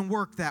 It doesn't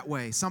work that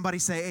way. Somebody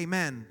say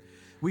amen.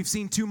 We've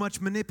seen too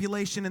much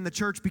manipulation in the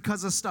church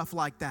because of stuff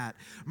like that.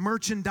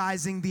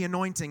 Merchandising the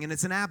anointing. And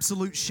it's an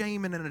absolute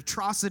shame and an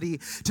atrocity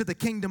to the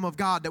kingdom of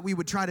God that we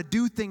would try to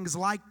do things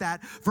like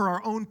that for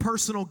our own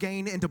personal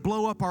gain and to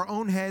blow up our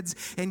own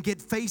heads and get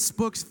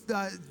Facebook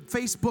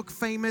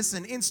famous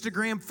and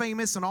Instagram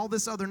famous and all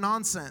this other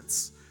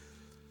nonsense.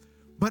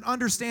 But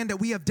understand that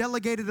we have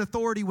delegated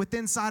authority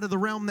within inside of the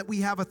realm that we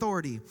have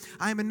authority.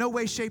 I am in no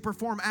way, shape, or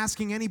form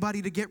asking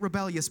anybody to get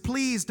rebellious.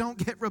 Please don't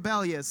get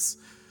rebellious.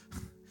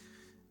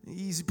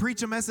 You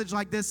preach a message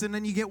like this and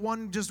then you get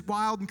one just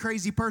wild and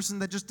crazy person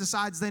that just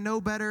decides they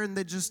know better and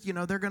they just,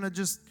 they're going to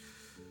just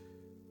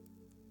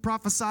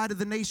prophesy to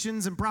the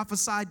nations and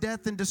prophesy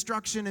death and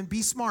destruction and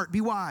be smart, be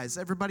wise.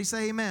 Everybody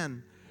say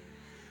amen.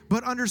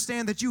 But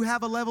understand that you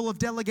have a level of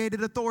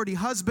delegated authority.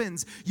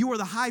 Husbands, you are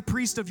the high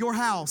priest of your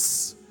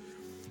house.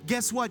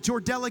 Guess what?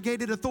 Your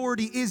delegated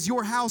authority is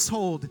your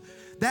household.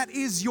 That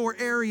is your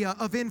area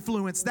of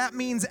influence. That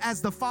means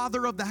as the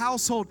father of the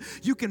household,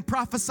 you can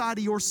prophesy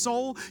to your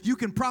soul. You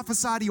can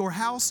prophesy to your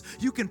house.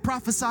 You can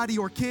prophesy to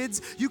your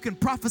kids. You can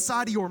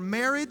prophesy to your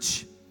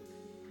marriage.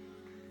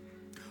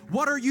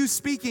 What are you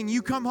speaking?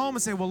 You come home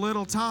and say, well,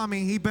 little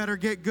Tommy, he better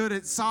get good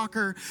at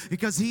soccer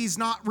because he's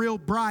not real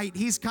bright.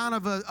 He's kind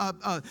of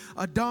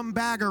a dumb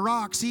bag of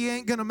rocks. He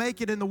ain't going to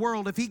make it in the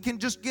world. If he can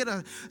just get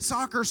a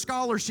soccer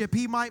scholarship,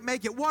 he might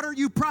make it. What are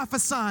you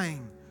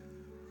prophesying?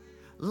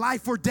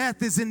 Life or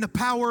death is in the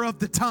power of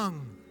the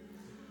tongue.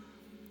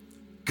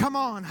 Come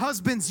on,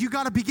 husbands, you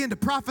got to begin to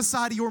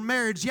prophesy to your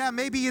marriage. Yeah,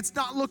 maybe it's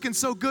not looking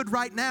so good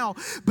right now,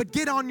 but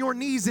get on your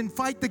knees and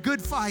fight the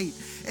good fight.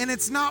 And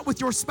it's not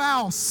with your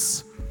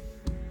spouse.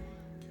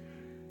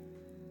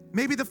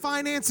 Maybe the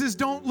finances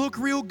don't look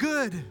real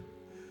good.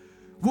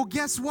 Well,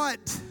 guess what?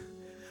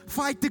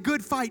 Fight the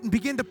good fight and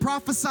begin to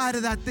prophesy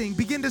to that thing.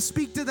 Begin to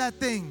speak to that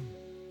thing.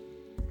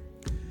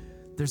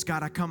 There's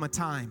got to come a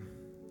time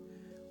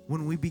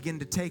when we begin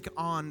to take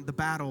on the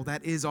battle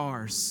that is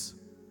ours.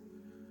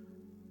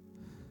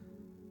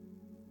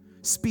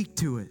 Speak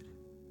to it.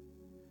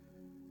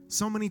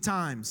 So many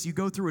times you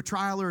go through a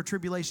trial or a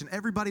tribulation.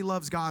 Everybody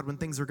loves God when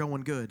things are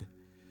going good.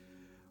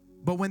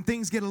 But when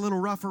things get a little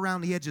rough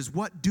around the edges,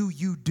 what do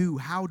you do?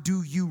 How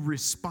do you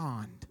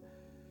respond?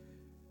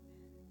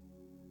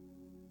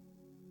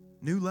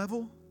 New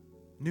level,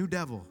 new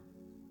devil.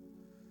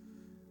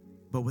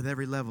 But with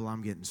every level,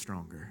 I'm getting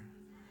stronger.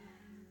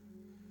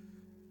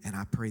 And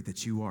I pray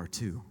that you are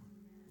too.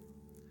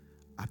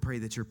 I pray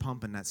that you're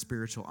pumping that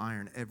spiritual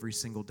iron every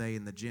single day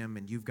in the gym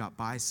and you've got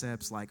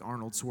biceps like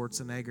Arnold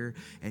Schwarzenegger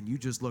and you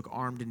just look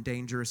armed and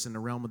dangerous in the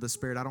realm of the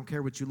Spirit. I don't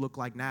care what you look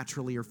like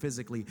naturally or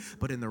physically,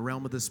 but in the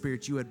realm of the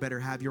Spirit, you had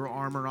better have your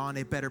armor on.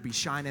 It better be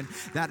shining.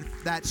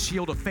 That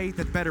shield of faith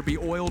had better be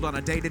oiled on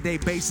a day-to-day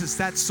basis.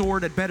 That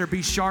sword had better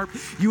be sharp.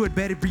 You had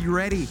better be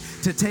ready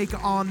to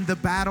take on the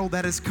battle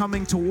that is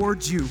coming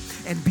towards you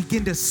and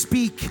begin to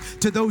speak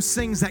to those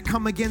things that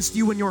come against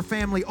you and your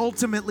family.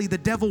 Ultimately, the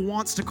devil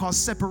wants to cause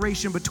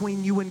separation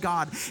between you and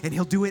God, and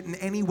he'll do it in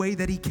any way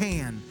that he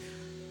can.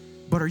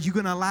 But are you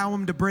going to allow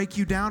him to break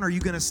you down, or are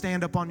you going to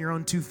stand up on your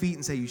own 2 feet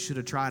and say, you should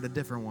have tried a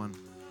different one?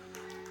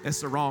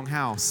 It's the wrong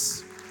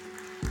house.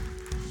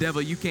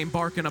 Devil, you came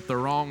barking up the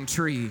wrong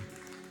tree.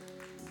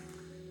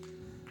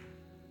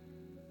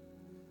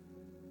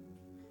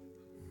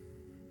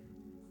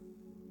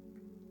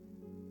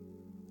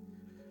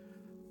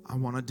 I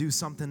want to do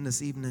something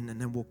this evening and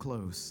then we'll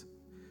close.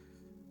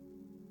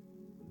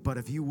 But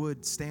if you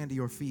would stand to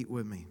your feet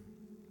with me.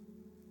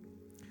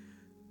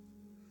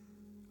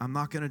 I'm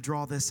not going to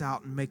draw this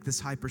out and make this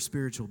hyper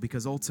spiritual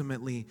because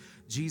ultimately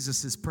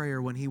Jesus'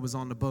 prayer when he was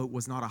on the boat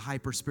was not a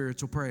hyper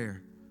spiritual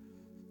prayer.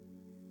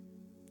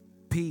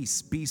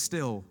 Peace, be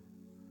still.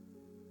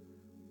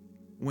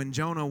 When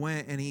Jonah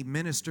went and he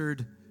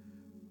ministered,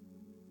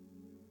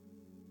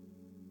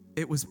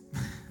 it was,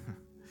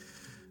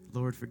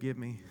 Lord forgive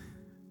me,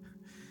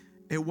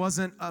 it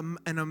wasn't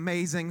an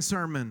amazing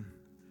sermon,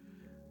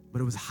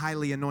 but it was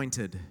highly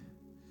anointed.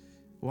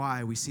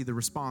 Why? We see the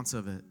response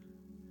of it.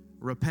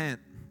 Repent.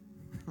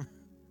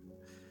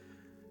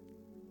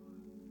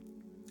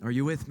 Are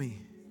you with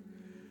me?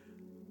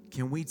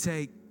 Can we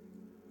take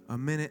a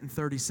minute and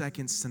 30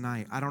 seconds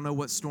tonight? I don't know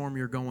what storm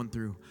you're going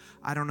through.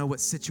 I don't know what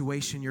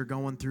situation you're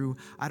going through.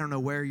 I don't know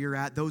where you're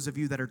at. Those of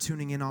you that are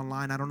tuning in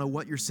online, I don't know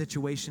what your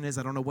situation is.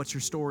 I don't know what your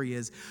story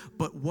is.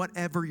 But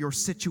whatever your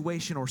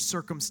situation or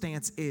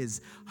circumstance is,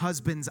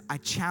 husbands, I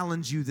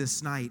challenge you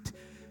this night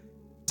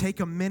take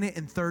a minute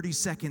and 30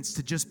 seconds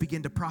to just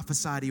begin to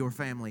prophesy to your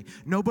family.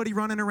 Nobody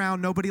running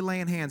around, nobody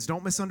laying hands.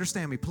 Don't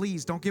misunderstand me.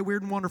 Please don't get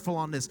weird and wonderful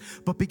on this,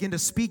 but begin to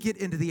speak it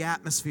into the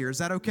atmosphere. Is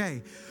that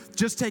okay?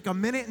 Just take a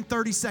minute and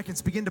 30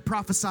 seconds. Begin to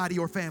prophesy to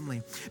your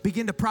family.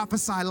 Begin to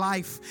prophesy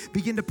life.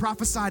 Begin to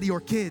prophesy to your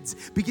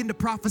kids. Begin to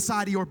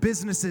prophesy to your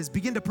businesses.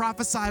 Begin to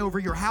prophesy over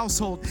your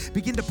household.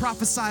 Begin to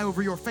prophesy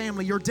over your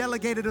family, your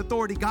delegated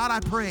authority. God, I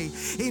pray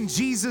in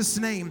Jesus'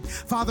 name,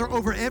 Father,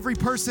 over every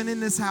person in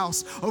this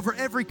house, over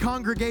every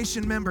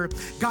congregation member.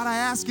 God, I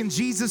ask in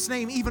Jesus'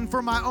 name, even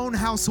for my own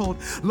household.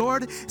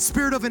 Lord,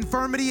 spirit of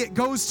infirmity, it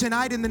goes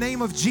tonight in the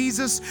name of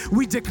Jesus.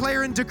 We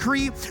declare and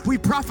decree. We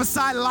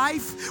prophesy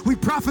life. We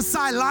prophesy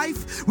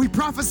life. We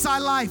prophesy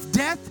life.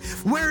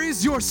 Death, where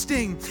is your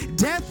sting?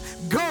 Death,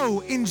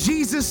 go in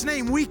Jesus'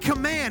 name. We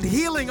command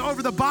healing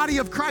over the body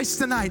of Christ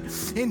tonight.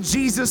 In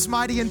Jesus'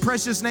 mighty and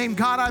precious name,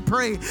 God, I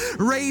pray,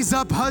 raise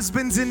up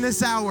husbands in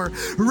this hour.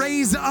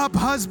 Raise up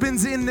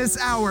husbands in this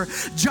hour.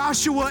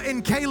 Joshua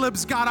and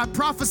Caleb's, God, I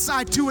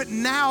prophesy to it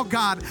now,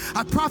 God.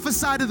 I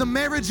prophesy to the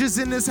marriages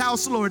in this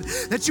house, Lord,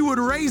 that you would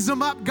raise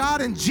them up,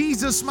 God, in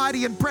Jesus'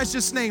 mighty and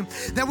precious name,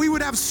 that we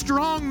would have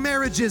strong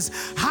marriages,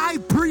 high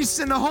priests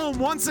in the home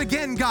once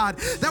again, God,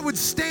 that would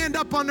stand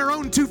up on their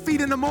own 2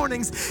 feet in the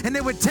mornings, and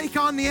they would take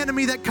on the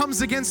enemy that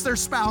comes against their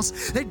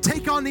spouse. They'd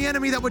take on the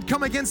enemy that would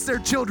come against their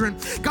children.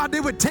 God, they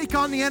would take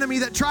on the enemy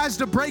that tries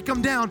to break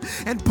them down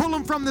and pull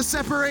them from the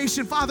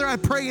separation. Father, I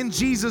pray in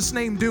Jesus'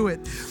 name, do it.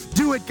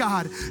 Do it,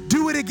 God.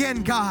 Do it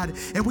again, God.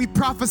 And we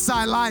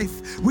prophesy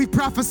life. We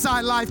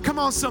prophesy life. Come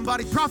on,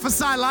 somebody.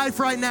 Prophesy life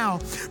right now.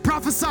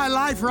 Prophesy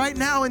life right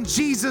now in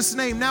Jesus'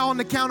 name. Now on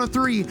the count of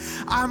 3,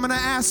 I'm going to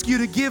ask you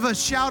to give a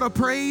shout of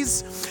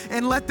praise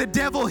and let the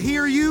devil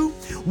hear you.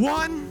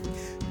 1,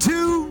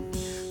 2,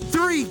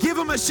 3. Give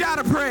him a shout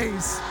of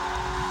praise.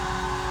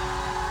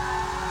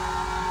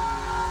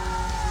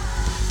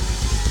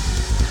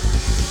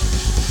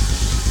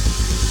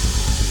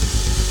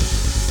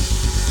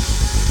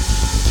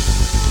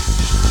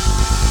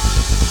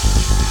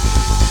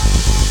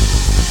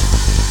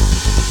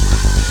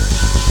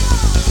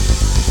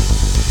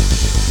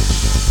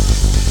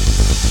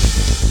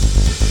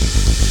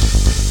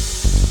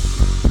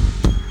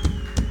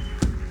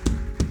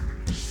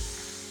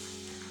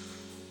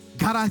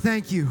 God, I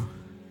thank you.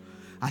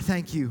 I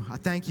thank you. I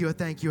thank you. I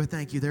thank you. I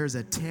thank you. There's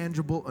a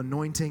tangible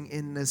anointing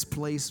in this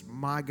place,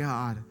 my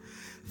God.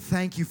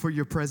 Thank you for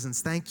your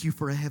presence. Thank you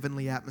for a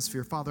heavenly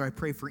atmosphere. Father, I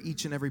pray for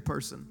each and every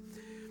person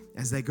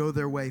as they go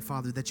their way,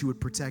 Father, that you would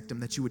protect them,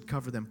 that you would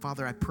cover them.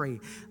 Father, I pray,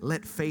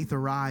 let faith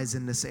arise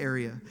in this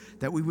area,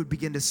 that we would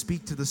begin to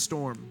speak to the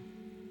storm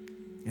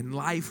and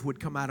life would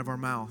come out of our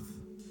mouth,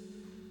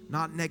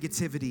 not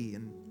negativity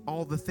and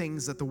all the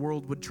things that the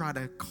world would try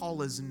to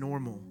call as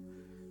normal.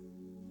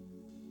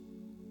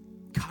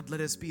 God,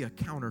 let us be a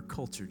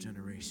counterculture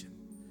generation.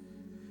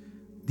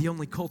 The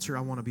only culture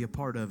I want to be a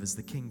part of is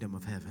the kingdom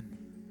of heaven.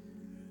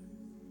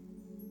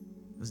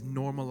 Let's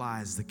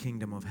normalize the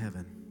kingdom of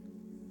heaven.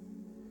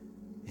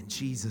 In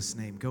Jesus'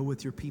 name, go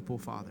with your people,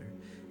 Father,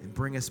 and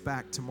bring us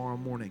back tomorrow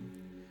morning,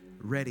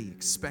 ready,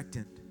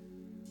 expectant,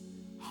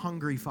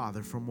 hungry,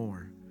 Father, for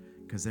more,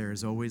 because there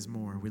is always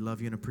more. We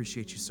love you and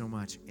appreciate you so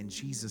much. In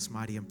Jesus'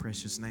 mighty and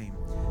precious name.